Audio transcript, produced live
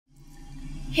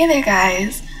Hey there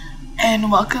guys, and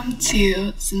welcome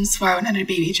to Sims 4 100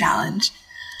 Baby Challenge.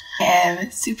 I am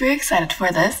super excited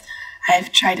for this.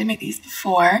 I've tried to make these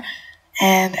before,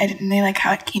 and I didn't really like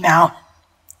how it came out.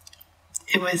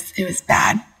 It was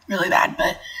bad, really bad,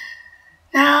 but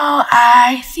now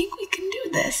I think we can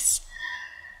do this.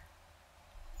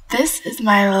 This is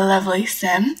my lovely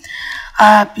sim.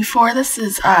 Before this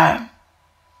is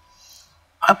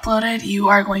uploaded, you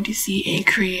are going to see a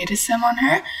create a sim on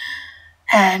her.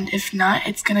 And if not,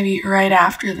 it's going to be right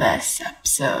after this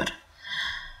episode.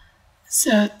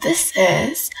 So this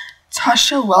is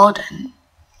Tasha Weldon.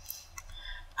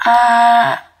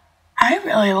 I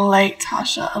really like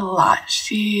Tasha a lot.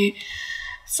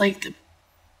 It's like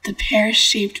the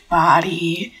pear-shaped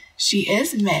body. She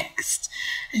is mixed.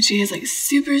 And she has like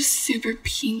super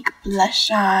pink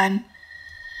blush on.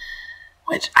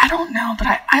 Which I don't know,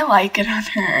 but I like it on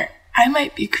her. I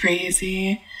might be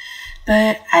crazy.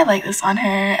 But I like this on her,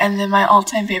 and then my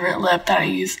all-time favorite lip that I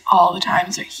use all the time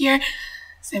is right here.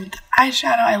 Same with the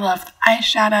eyeshadow. I love the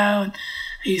eyeshadow, and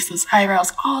I use those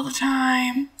eyebrows all the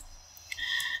time.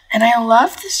 And I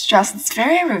love this dress. It's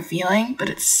very revealing, but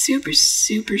it's super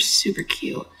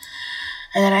cute.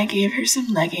 And then I gave her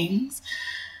some leggings.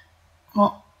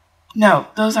 Well, no,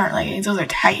 those aren't leggings. Those are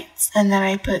tights. And then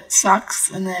I put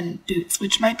socks and then boots,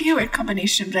 which might be a weird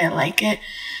combination, but I like it.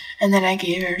 And then I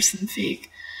gave her some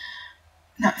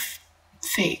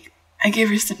I gave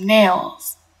her some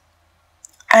nails.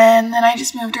 And then I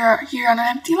just moved her here on an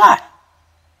empty lot.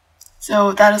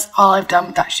 So that is all I've done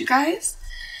with that, you guys.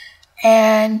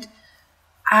 And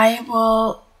I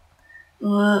will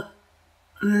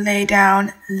lay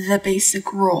down the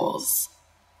basic rules.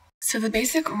 So the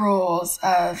basic rules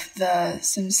of the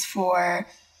Sims 4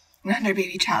 100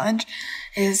 Baby Challenge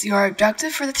is your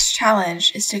objective for this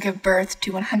challenge is to give birth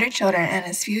to 100 children in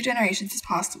as few generations as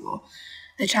possible.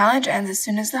 The challenge ends as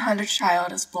soon as the 100th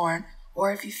child is born,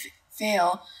 or if you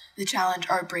fail the challenge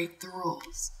or break the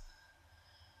rules.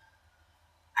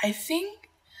 I think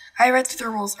I read through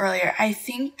the rules earlier. I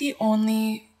think the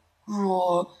only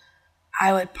rule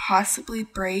I would possibly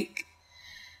break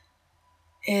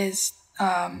is,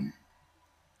 let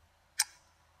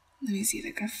me see if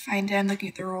I can find it. I'm looking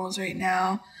at the rules right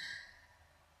now.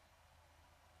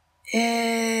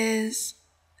 Is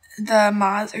the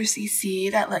mods or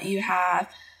CC that let you have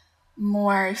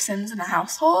more Sims in a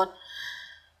household?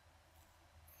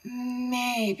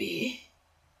 Maybe.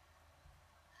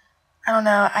 I don't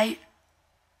know. I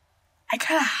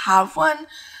kind of have one,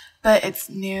 but it's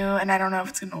new and I don't know if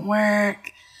it's going to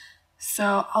work.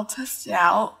 So I'll test it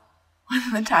out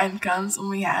when the time comes when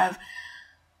we have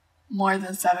more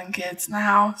than 7 kids in the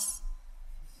house.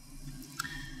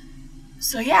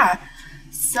 So yeah.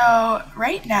 So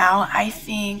right now, I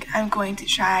think I'm going to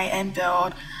try and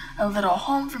build a little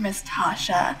home for Miss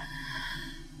Tasha.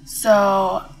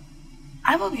 So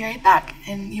I will be right back,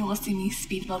 and you will see me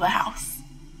speed build a house.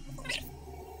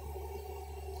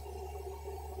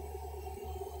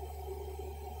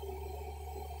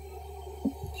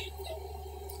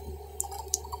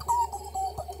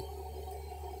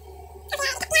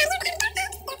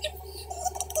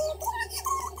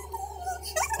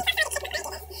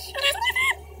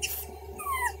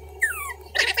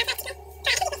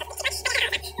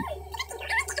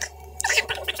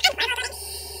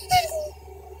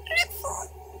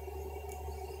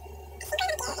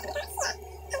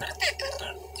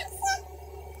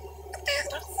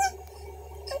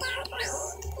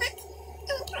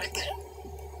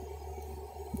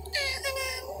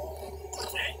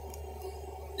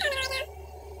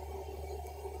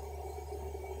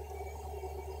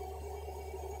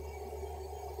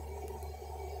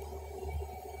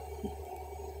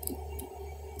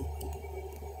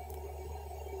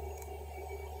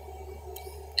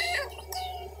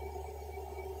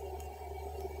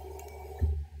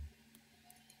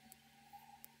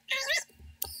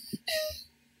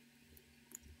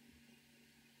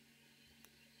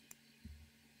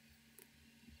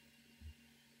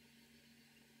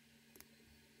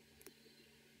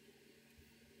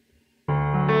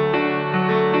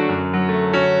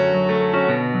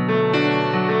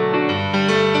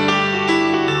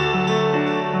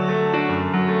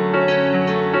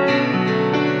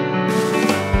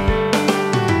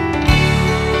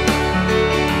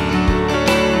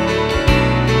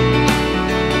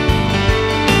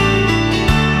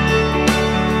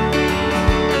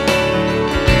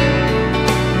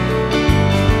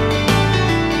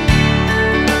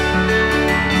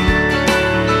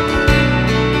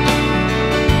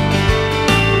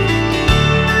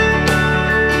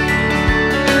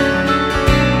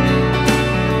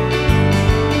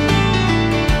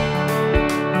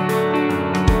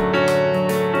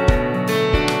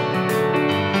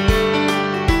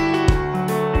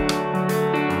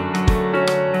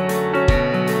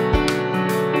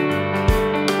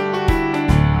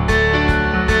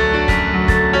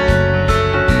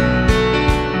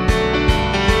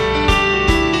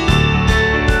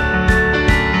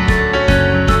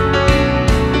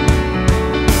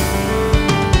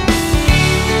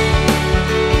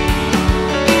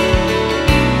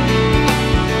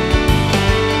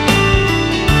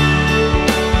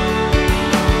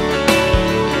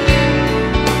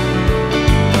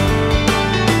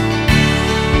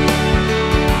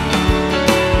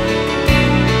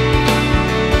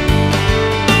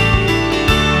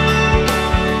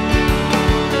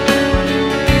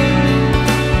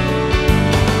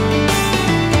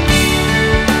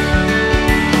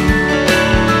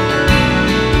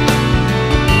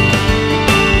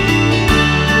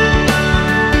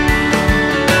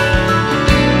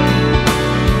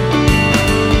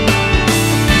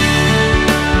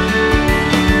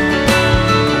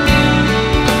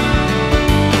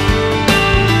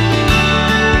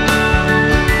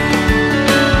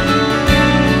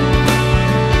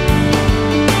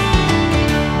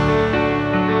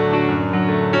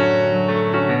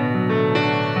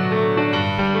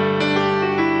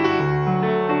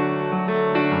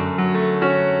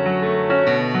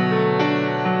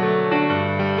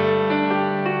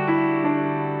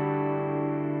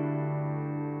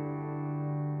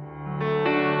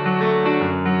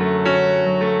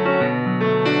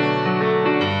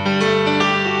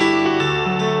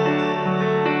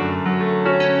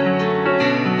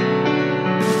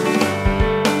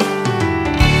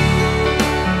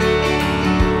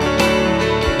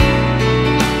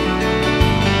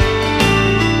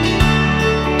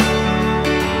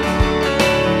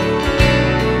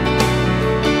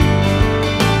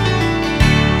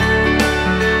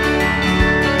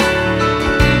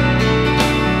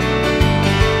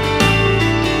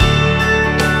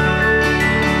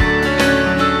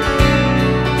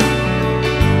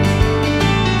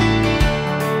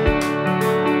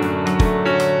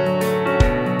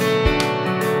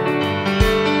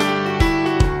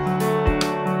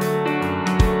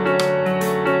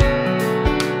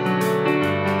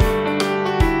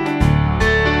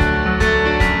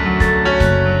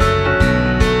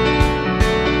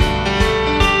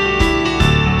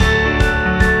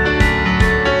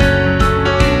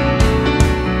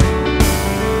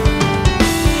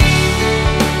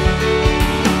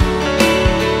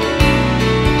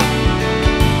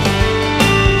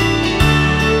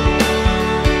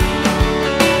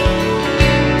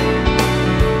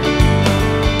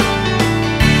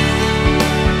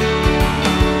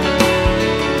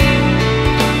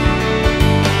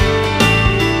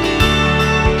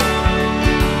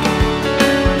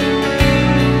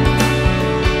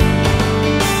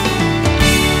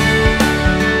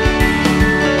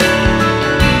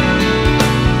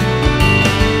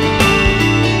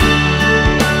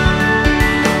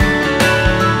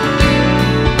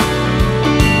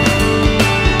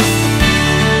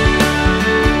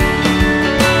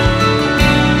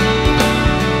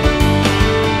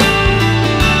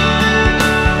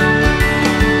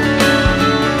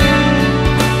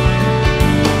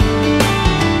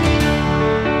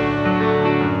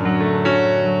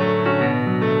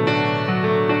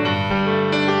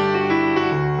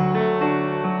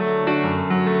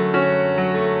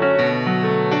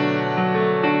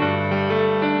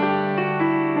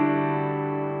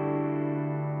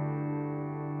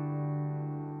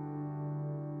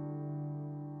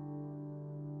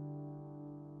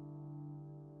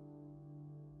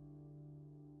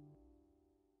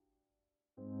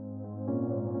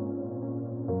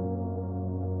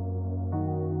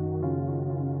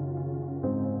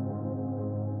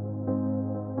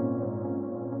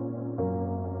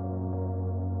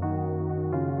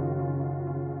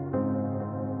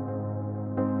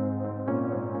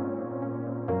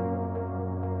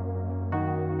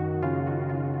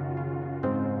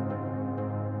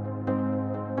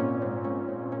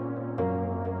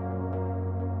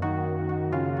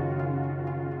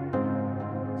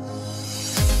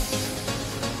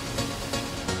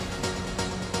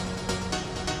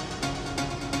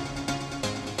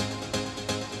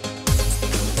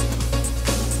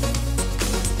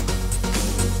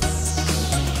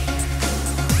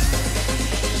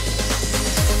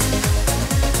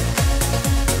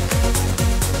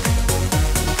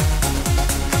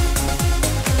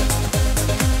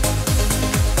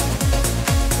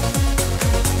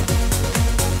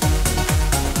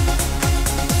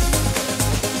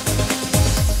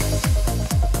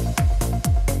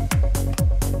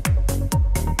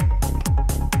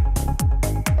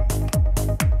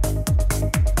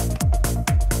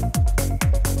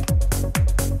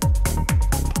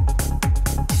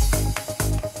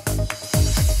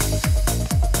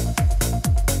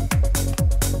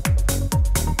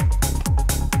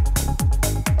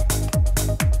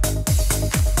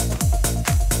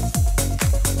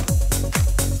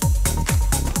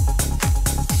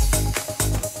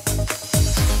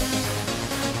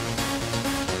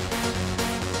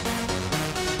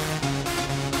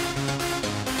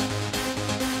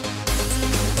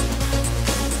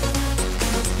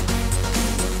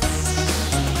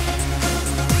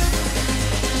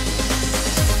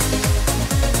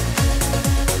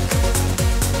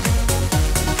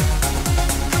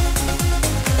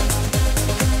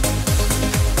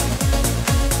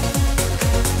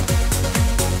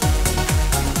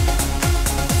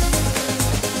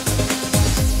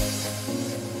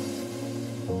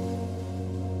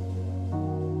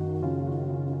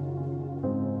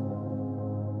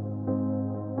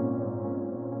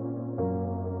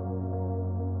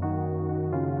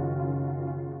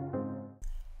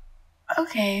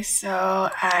 Okay,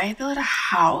 so I built a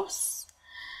house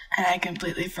and I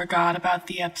completely forgot about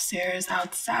the upstairs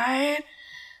outside.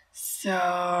 So,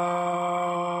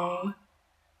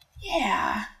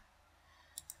 yeah.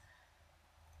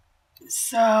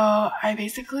 So I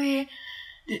basically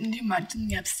didn't do much in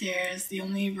the upstairs. The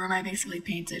only room I basically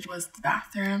painted was the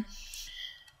bathroom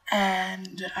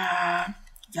and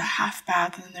the half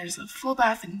bath, and then there's a full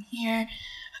bath in here.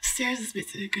 Upstairs is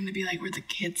basically going to be like where the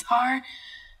kids are,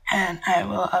 and I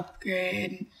will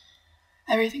upgrade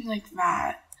everything like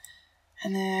that.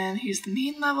 And then here's the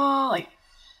main level, like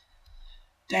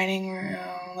dining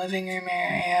room, living room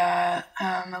area,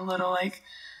 a little like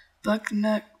book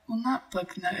nook. Well, not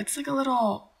book nook. It's like a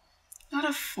little, not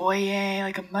a foyer,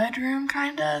 like a mud room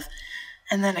kind of.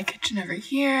 And then a kitchen over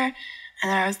here.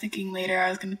 And then I was thinking later I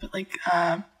was going to put like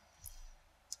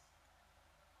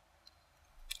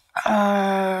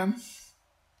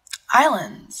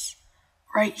islands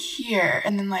right here.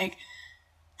 And then like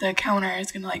the counter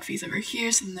is going to like face over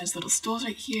here. So then there's little stools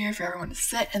right here for everyone to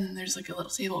sit. And then there's like a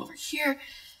little table over here.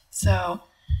 So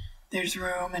there's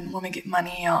room, and when we get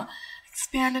money, I'll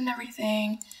expand and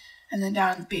everything. And then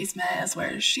down in the basement is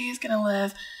where she's going to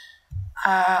live.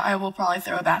 I will probably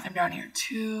throw a bathroom down here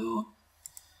too.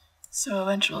 So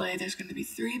eventually there's going to be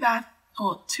 2.5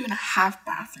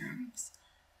 bathrooms.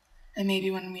 And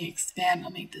maybe when we expand,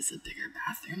 I'll make this a bigger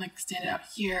bathroom, like stand it out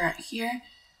here,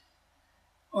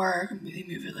 or completely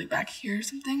move it like back here or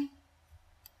something.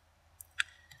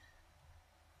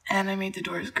 And I made the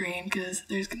doors green because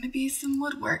there's going to be some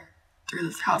woodwork through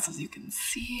this house, as you can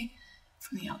see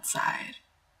from the outside.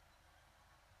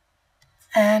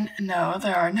 And no,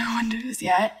 there are no windows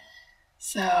yet,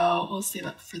 so we'll save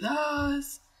up for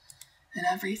those and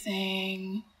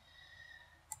everything.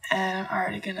 And I'm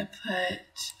already gonna put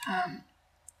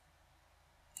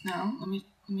let me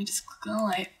just click on the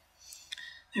light.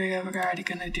 There we go. We're already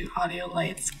gonna do audio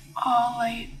lights, all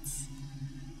lights.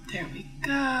 There we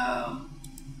go.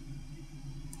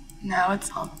 Now it's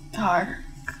all dark.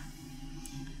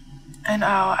 And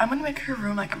I'm gonna make her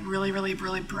room like really, really,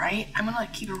 really bright. I'm gonna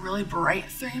like keep a really bright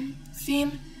theme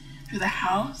through the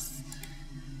house.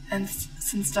 And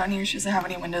since down here she doesn't have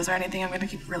any windows or anything, I'm gonna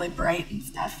keep it really bright and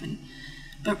stuff,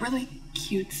 but really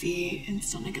cutesy, and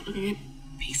still make it look like a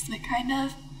basement kind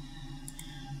of.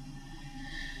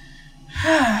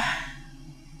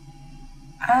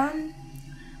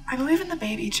 I believe in the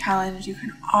baby challenge you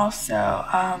can also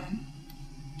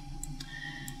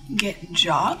get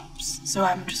jobs. So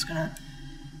I'm just gonna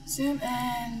zoom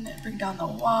in, bring down the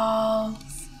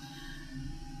walls,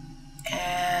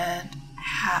 and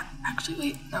actually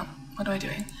wait, no, what am I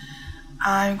doing?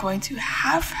 I'm going to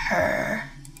have her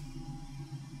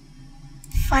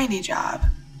find a job.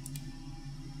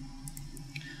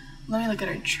 Let me look at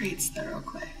her traits though real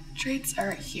quick. Traits are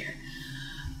right here.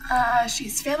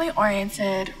 She's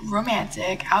family-oriented,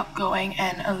 romantic, outgoing,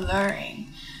 and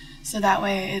alluring. So that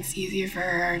way it's easier for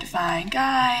her to find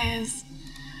guys.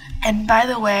 And by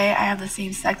the way, I have the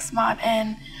same sex mod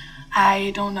in.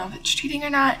 I don't know if it's cheating or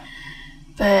not,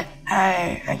 but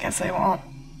I guess I won't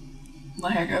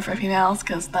let her go for females,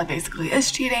 because that basically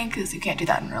is cheating, because you can't do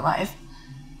that in real life.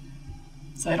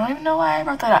 So I don't even know why I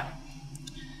brought that up.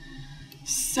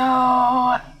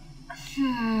 So,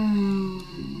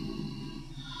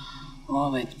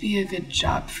 what would be a good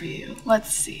job for you?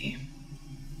 Let's see.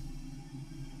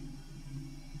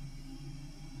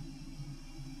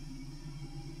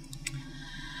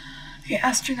 Okay,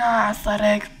 astronaut,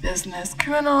 athletic, business,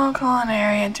 criminal,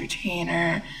 culinary,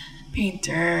 entertainer,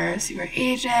 painter, secret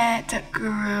agent, tech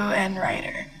guru, and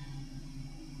writer.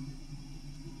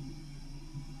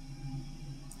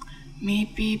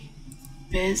 Maybe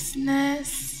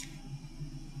business?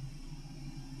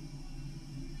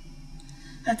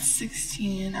 That's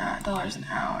 $16 an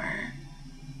hour.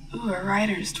 Ooh, a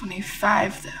writer's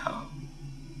 $25 though.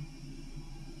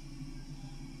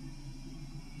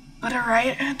 But a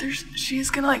writer, she's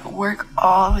gonna like work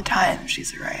all the time if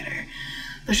she's a writer.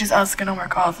 But she's also gonna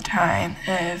work all the time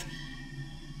if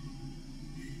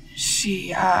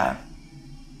she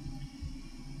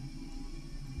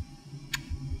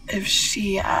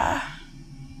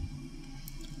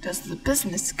does the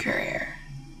business career.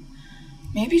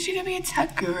 Maybe she could be a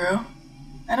tech guru.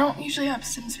 I don't usually have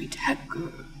Sims be tech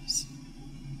gurus.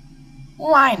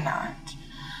 Why not?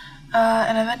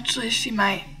 And eventually she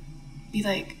might be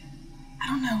like, I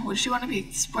don't know, would she want to be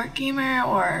a sport gamer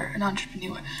or an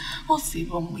entrepreneur? We'll see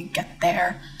when we get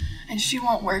there. And she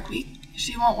won't work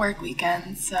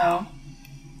weekends, so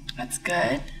that's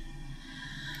good.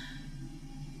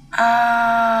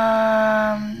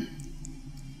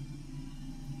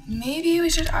 Maybe we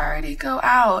should already go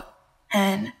out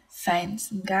and find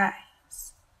some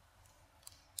guys.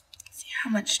 See, how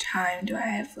much time do I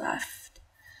have left?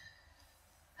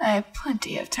 I have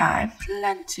plenty of time.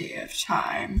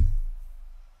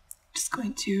 Just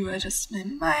going to adjust my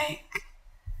mic.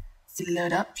 To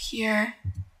load up here.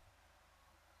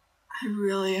 I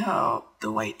really hope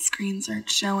the white screens aren't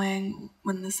showing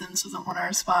when the Sims doesn't want to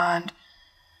respond.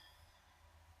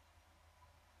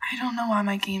 I don't know why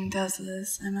my game does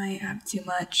this. I might have too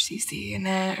much CC in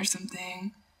it or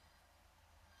something.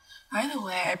 By the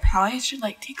way, I probably should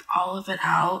take all of it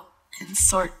out and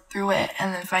sort through it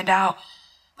and then find out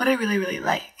what I really, really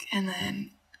like and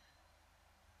then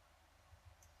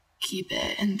keep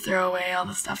it and throw away all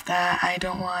the stuff that I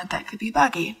don't want that could be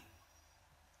buggy.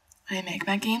 They make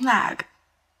my game lag.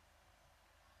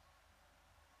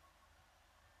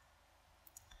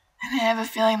 And I have a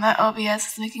feeling that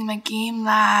OBS is making my game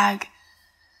lag.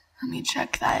 Let me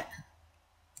check that.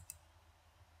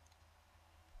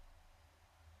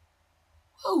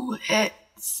 Oh,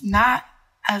 it's not,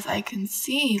 as I can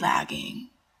see, lagging.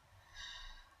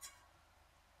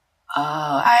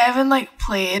 I haven't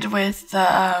played with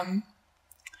the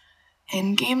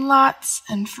in-game lots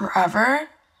in forever.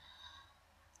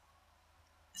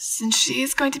 Since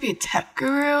she's going to be a tech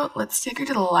guru, let's take her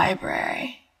to the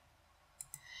library.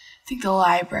 I think the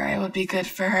library would be good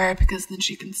for her because then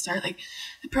she can start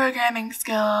the programming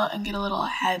skill and get a little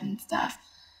ahead and stuff.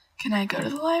 Can I go to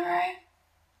the library?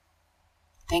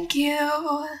 Thank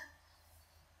you.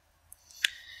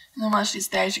 And then while she's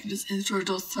there, she can just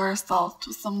introduce herself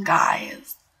to some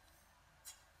guys.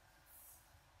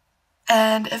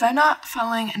 And if I'm not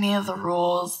following any of the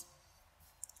rules,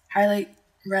 I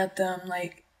read them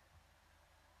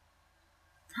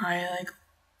probably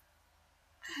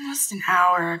almost an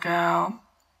hour ago.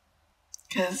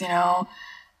 Because,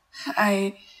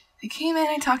 I came in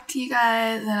and talked to you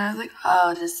guys and I was like,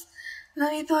 oh, just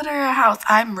let me build her a house.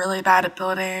 I'm really bad at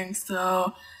building,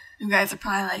 so you guys are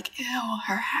probably like, ew,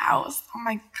 her house. Oh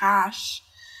my gosh.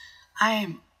 I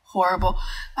am horrible.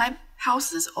 My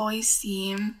houses always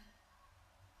seem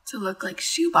to look like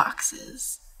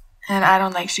shoeboxes. And I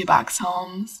don't like shoebox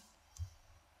homes.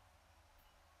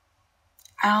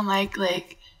 I don't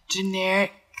like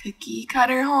generic cookie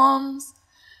cutter homes.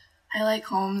 I like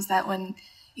homes that when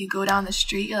you go down the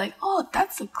street, you're like, oh,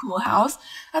 that's a cool house.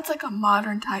 That's a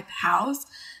modern type house.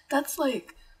 That's what,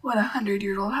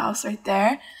 100-year-old house right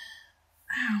there.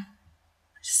 Ow. I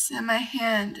just set my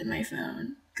hand in my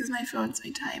phone because my phone's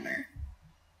my timer.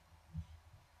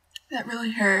 That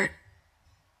really hurt.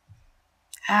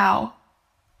 Ow.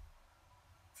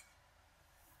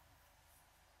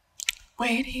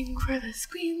 Waiting for the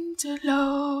screen to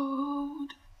load.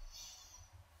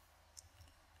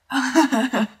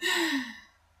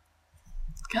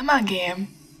 Come on, game.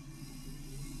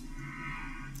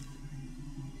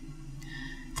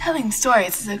 Telling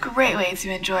stories is a great way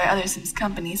to enjoy other Sims'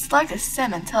 company. Select a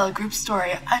Sim and tell a group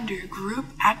story under Group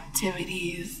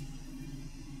Activities.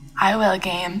 I will,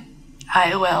 game.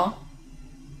 I will.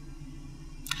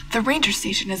 The ranger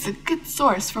station is a good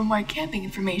source for more camping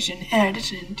information in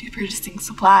addition to purchasing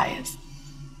supplies.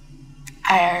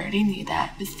 I already knew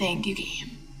that, but thank you,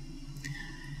 game.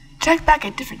 Check back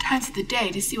at different times of the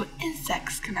day to see what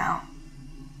insects come out.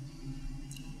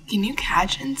 Can you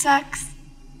catch insects?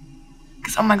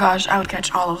 Because, oh my gosh, I would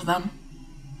catch all of them.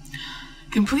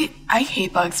 I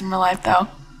hate bugs in real life, though.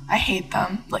 I hate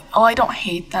them. I don't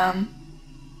hate them.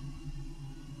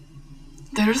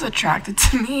 They're just attracted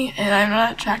to me, and I'm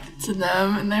not attracted to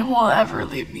them, and they won't ever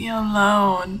leave me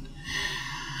alone.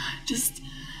 Just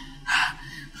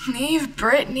leave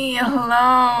Brittany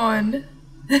alone.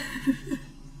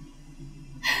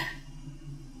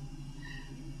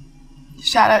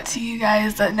 Shout out to you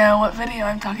guys that know what video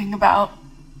I'm talking about.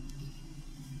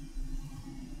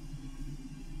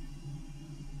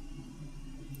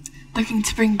 Looking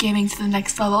to bring gaming to the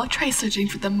next level? Try searching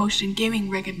for the motion gaming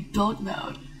rig in build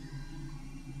mode.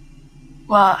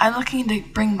 Well, I'm looking to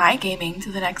bring my gaming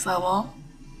to the next level.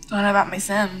 Don't know about my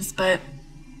Sims, but,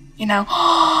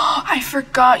 I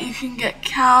forgot you can get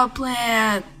cow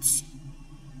plants.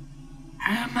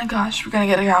 Oh my gosh, we're gonna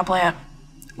get a cow plant.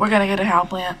 We're gonna get a cow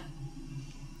plant.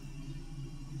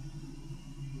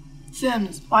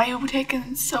 Sims, why are you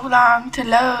taking so long to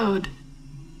load?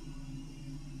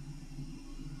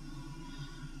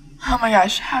 Oh my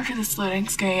gosh, after this loading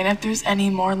screen, if there's any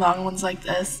more long ones like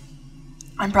this,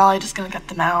 I'm probably just gonna cut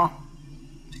them out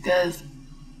because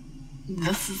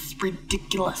this is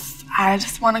ridiculous. I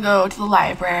just want to go to the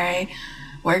library,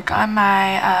 work on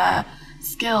my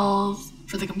skills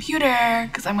for the computer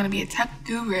because I'm gonna be a tech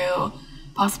guru,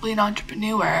 possibly an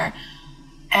entrepreneur,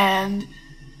 and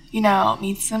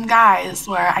meet some guys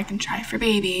where I can try for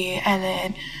baby and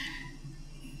then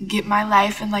get my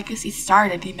life and legacy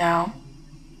started,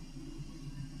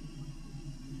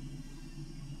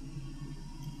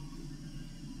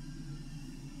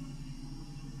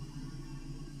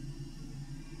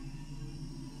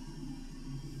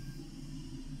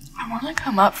 I want to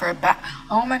come up for a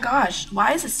oh my gosh,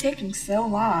 why is this taking so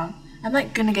long? I'm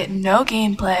like gonna get no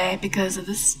gameplay because of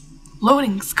this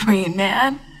loading screen,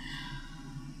 man.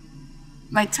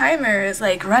 My timer is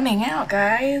like running out,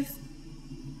 guys.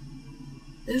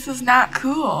 This is not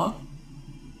cool.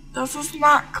 This is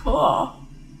not cool.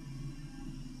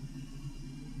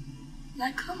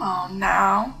 Like, come on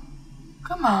now.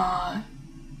 Come on.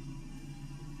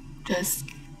 Just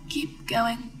keep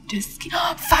going.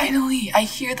 Oh, finally, I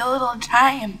hear the little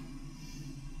chime.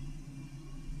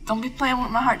 Don't be playing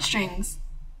with my heartstrings.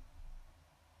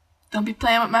 Don't be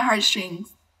playing with my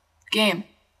heartstrings. Game.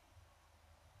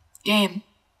 Game.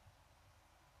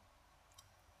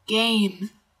 Game.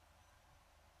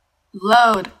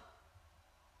 Load.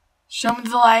 Show me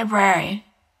the library.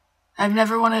 I've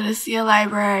never wanted to see a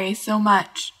library so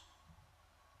much.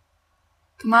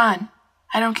 Come on.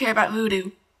 I don't care about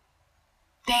voodoo.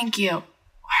 Thank you.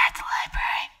 We're at the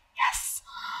library. Yes.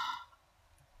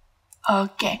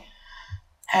 Okay.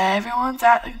 Everyone's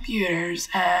at the computers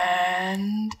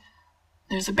and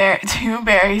there's two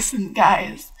Barryson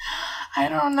guys. I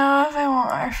don't know if I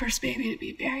want our first baby to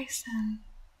be Barryson.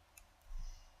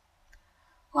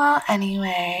 Well,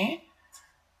 anyway,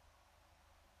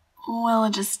 we'll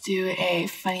just do a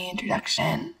funny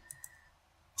introduction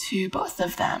to both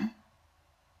of them.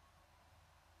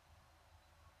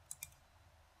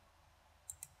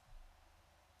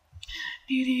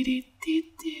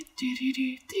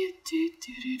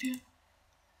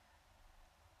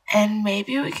 And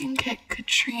maybe we can kick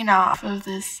Katrina off of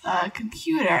this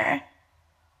computer.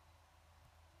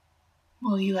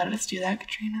 Will you let us do that,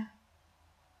 Katrina?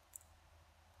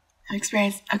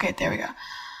 Experience. Okay, there we go.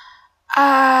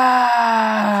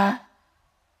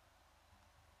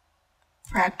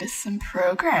 Practice some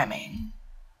programming.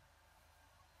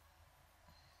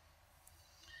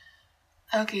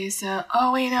 Okay, so,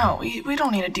 oh wait, no, we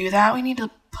don't need to do that. We need to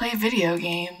play video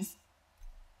games.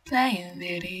 Playing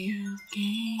video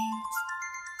games.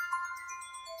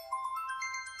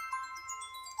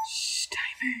 Shh,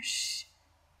 timer, shh.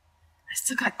 I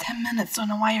still got 10 minutes, don't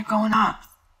know why you're going off.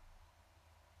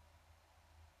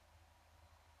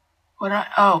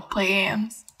 Play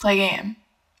games. Play game.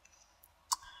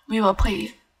 We will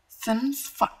play Sims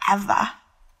forever.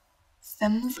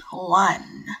 Sims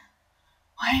 1.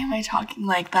 Why am I talking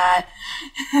like that?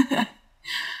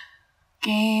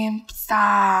 Game,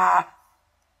 stop.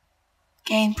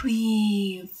 Game,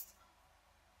 please.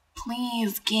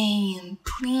 Please, game.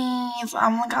 Please. I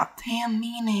only got 10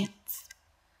 minutes.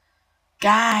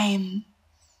 Game.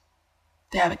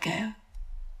 There we go.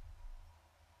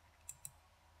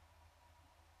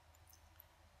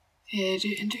 Did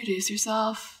you introduce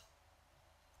yourself?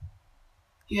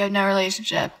 You have no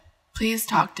relationship. Please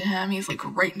talk to him. He's like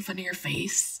right in front of your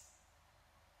face.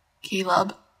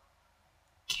 Caleb.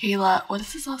 Kayla. What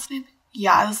is his last name?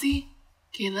 Yazzie?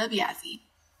 Caleb Yazzie.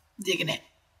 Digging it.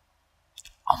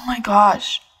 Oh my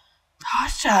gosh.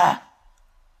 Tasha.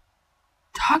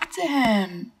 Talk to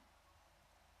him.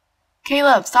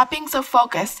 Caleb, stop being so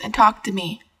focused and talk to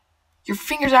me. Your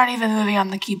fingers aren't even moving on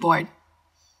the keyboard.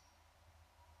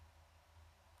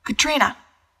 Katrina,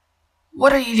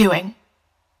 what are you doing?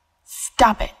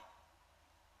 Stop it.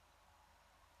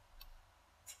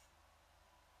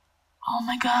 Oh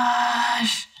my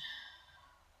gosh.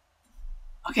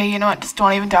 Okay, you know what? Just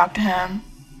don't even talk to him.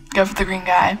 Go for the green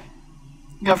guy.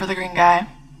 Go for the green guy.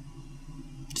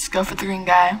 Just go for the green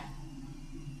guy.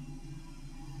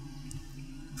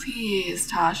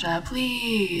 Please, Tasha,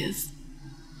 please.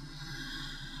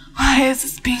 Why is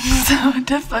this being so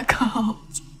difficult?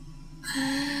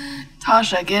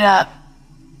 Tasha, get up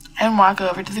and walk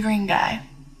over to the green guy.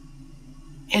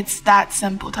 It's that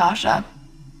simple, Tasha.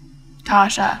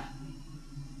 Tasha.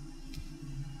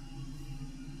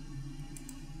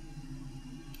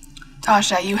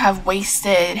 Tasha, you have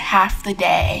wasted half the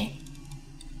day.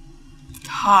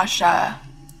 Tasha.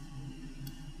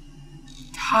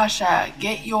 Tasha,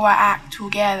 get your act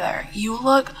together. You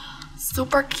look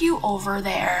super cute over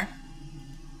there.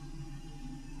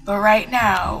 But right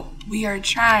now, we are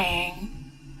trying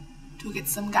to get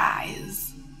some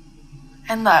guys.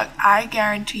 And look, I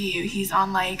guarantee you he's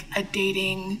on like a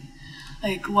dating,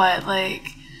 a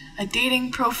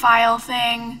dating profile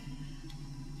thing.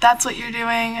 That's what you're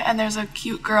doing, and there's a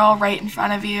cute girl right in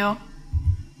front of you.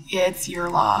 It's your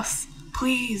loss.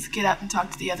 Please get up and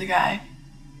talk to the other guy.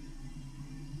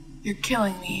 You're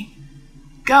killing me.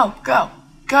 Go, go,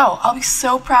 go. I'll be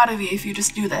so proud of you if you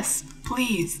just do this.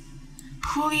 Please.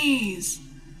 Please.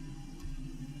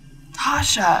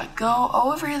 Tasha, go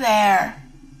over there.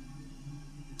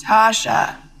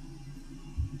 Tasha.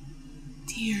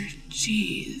 Dear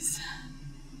jeez.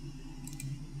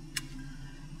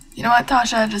 You know what,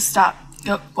 Tasha? Just stop.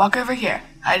 Go, walk over here.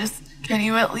 Can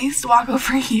you at least walk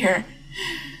over here?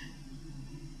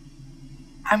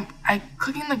 I'm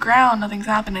clicking the ground, nothing's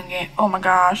happening yet. Oh my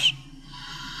gosh.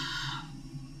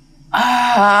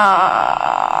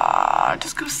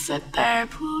 Just go sit there,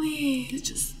 please.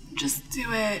 Just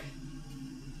do it.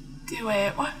 Do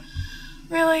it. What?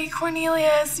 Really,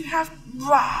 Cornelius? You have...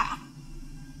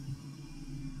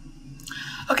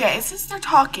 Okay, since they're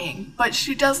talking, but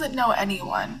she doesn't know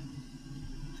anyone.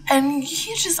 And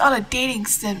he's just on a dating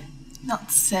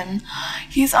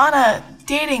he's on a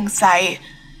dating site.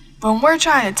 When we're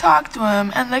trying to talk to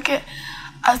him, and look at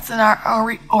us in our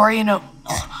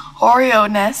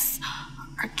Oreo-ness,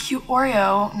 our cute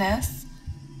Oreo-ness.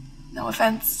 No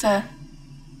offense to...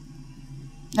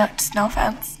 No, just no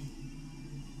offense.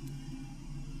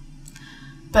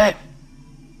 But,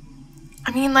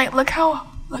 I mean, like, look how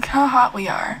hot we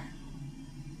are.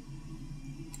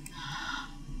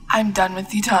 I'm done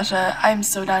with you, Tasha. I'm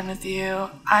so done with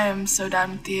you. I am so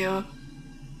done with you.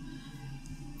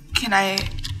 Can I...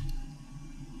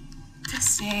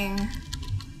 Testing.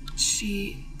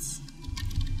 Cheats.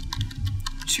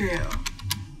 True.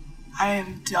 I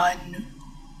am done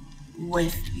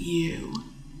with you.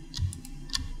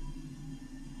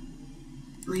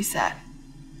 Reset.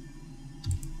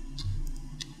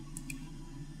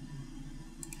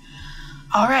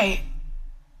 Alright.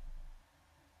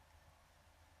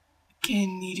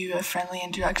 Can you do a friendly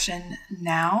introduction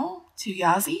now to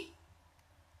Yazi?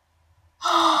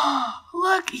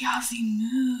 Look, Yazi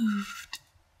moved.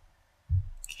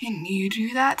 Can you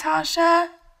do that, Tasha?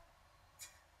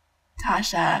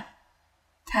 Tasha.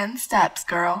 10 steps,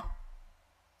 girl.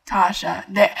 Tasha.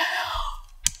 There.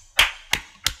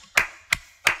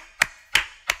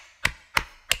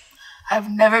 I've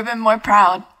never been more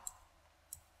proud.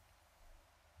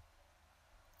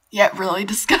 Yet really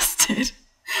disgusted.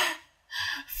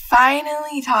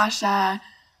 Finally, Tasha.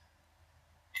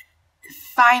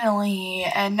 Finally.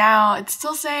 And now it's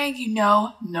still saying you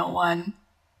know no one.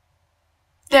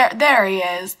 There he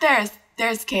is.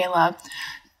 There's Caleb.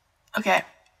 Okay.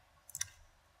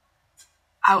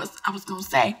 I was gonna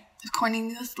say, if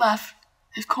Cornelius left,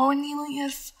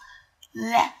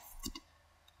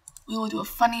 we will do a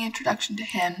funny introduction to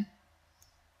him.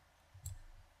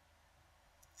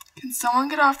 Can someone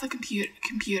get off the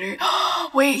computer?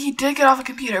 Wait, he did get off the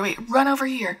computer. Wait, run over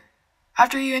here.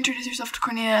 After you introduce yourself to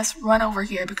Cornelius, run over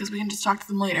here because we can just talk to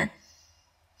them later.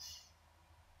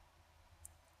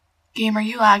 Game, are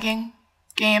you lagging?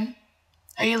 Game,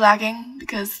 are you lagging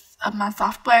because of my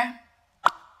software?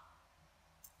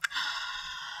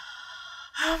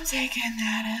 I'm taking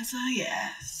that as a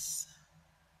yes.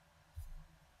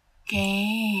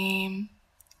 Game.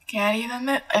 Can't even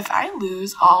move. If I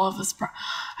lose all of this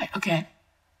okay.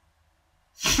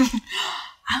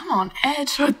 I'm on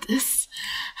edge with this.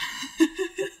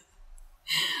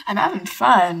 I'm having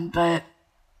fun, but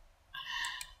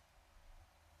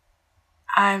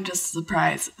I'm just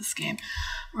surprised at this game.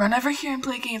 Run over here and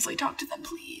play games. Like, talk to them,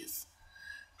 please.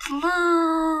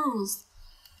 Please.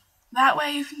 That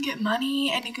way you can get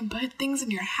money and you can put things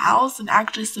in your house and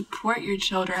actually support your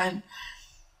children.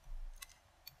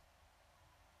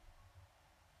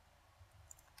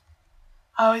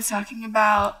 Always talking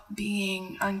about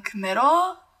being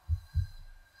uncommittal.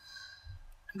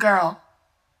 Girl,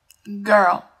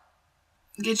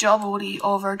 get your booty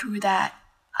over to that,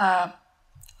 not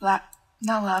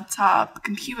laptop,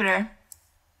 computer.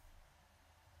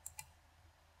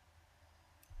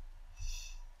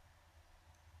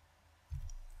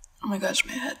 Oh my gosh,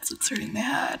 my head's hurting my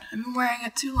head. I've been wearing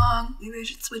it too long. Maybe I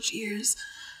should switch ears.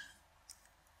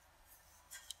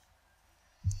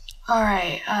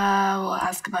 Alright, we'll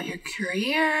ask about your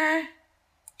career.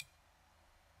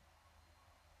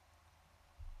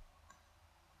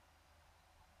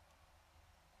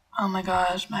 Oh my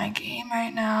gosh, my game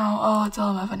right now. Oh,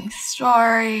 tell them a funny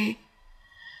story.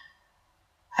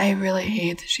 I really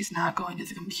hate that she's not going to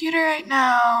the computer right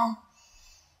now.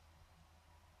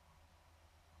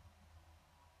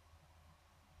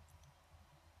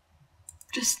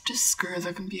 Just screw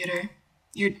the computer.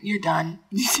 You're done.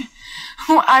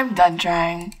 I'm done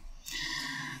trying.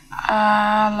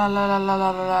 Why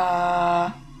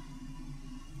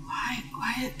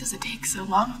does it take so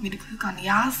long for me to click on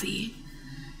Yazi?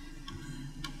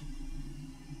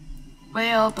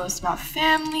 Whale, boast about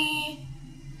family.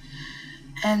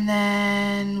 And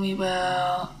then we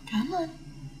will, come on,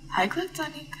 I clicked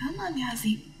on you, come on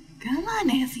Yazzie, come on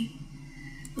Yazzie.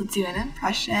 We'll do an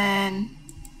impression.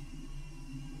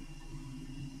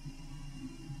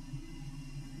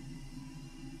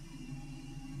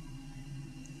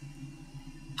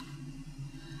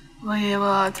 We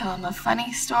will tell him a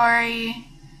funny story.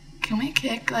 Can we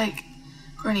kick like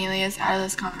Cornelius out of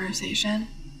this conversation?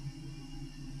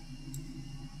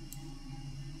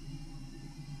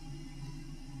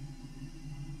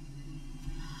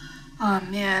 Oh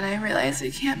man, I realize we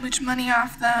can't mooch money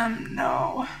off them.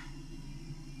 No.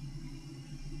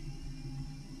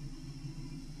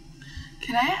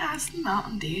 Can I ask them out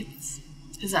on dates?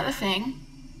 Is that a thing?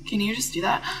 Can you just do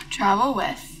that? Travel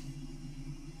with.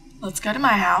 Let's go to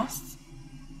my house.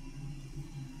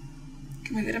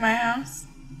 Can we go to my house?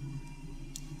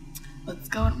 Let's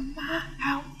go to my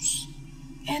house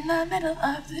in the middle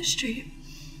of the street.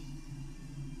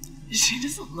 She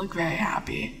doesn't look very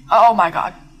happy. Oh my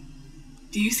god.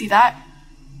 Do you see that?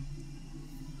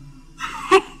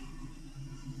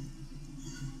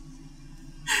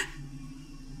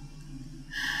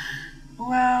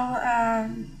 Well,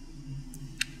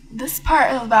 this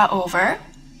part is about over.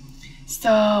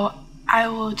 So I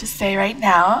will just say right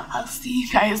now, I'll see you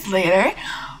guys later.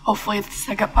 Hopefully the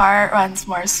second part runs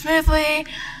more smoothly.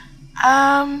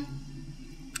 I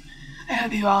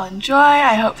hope you all enjoy.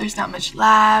 I hope there's not much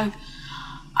lag.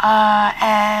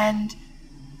 And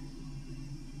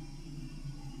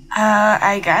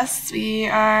I guess we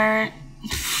are...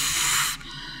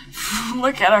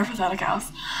 Look at our pathetic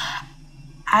house.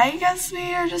 I guess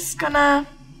we are just gonna,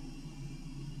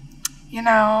 you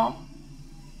know,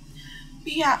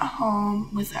 be at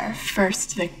home with our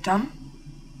first victim.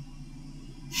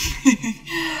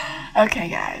 Okay,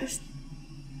 guys.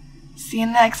 See you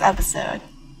in the next episode.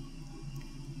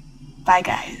 Bye,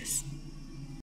 guys.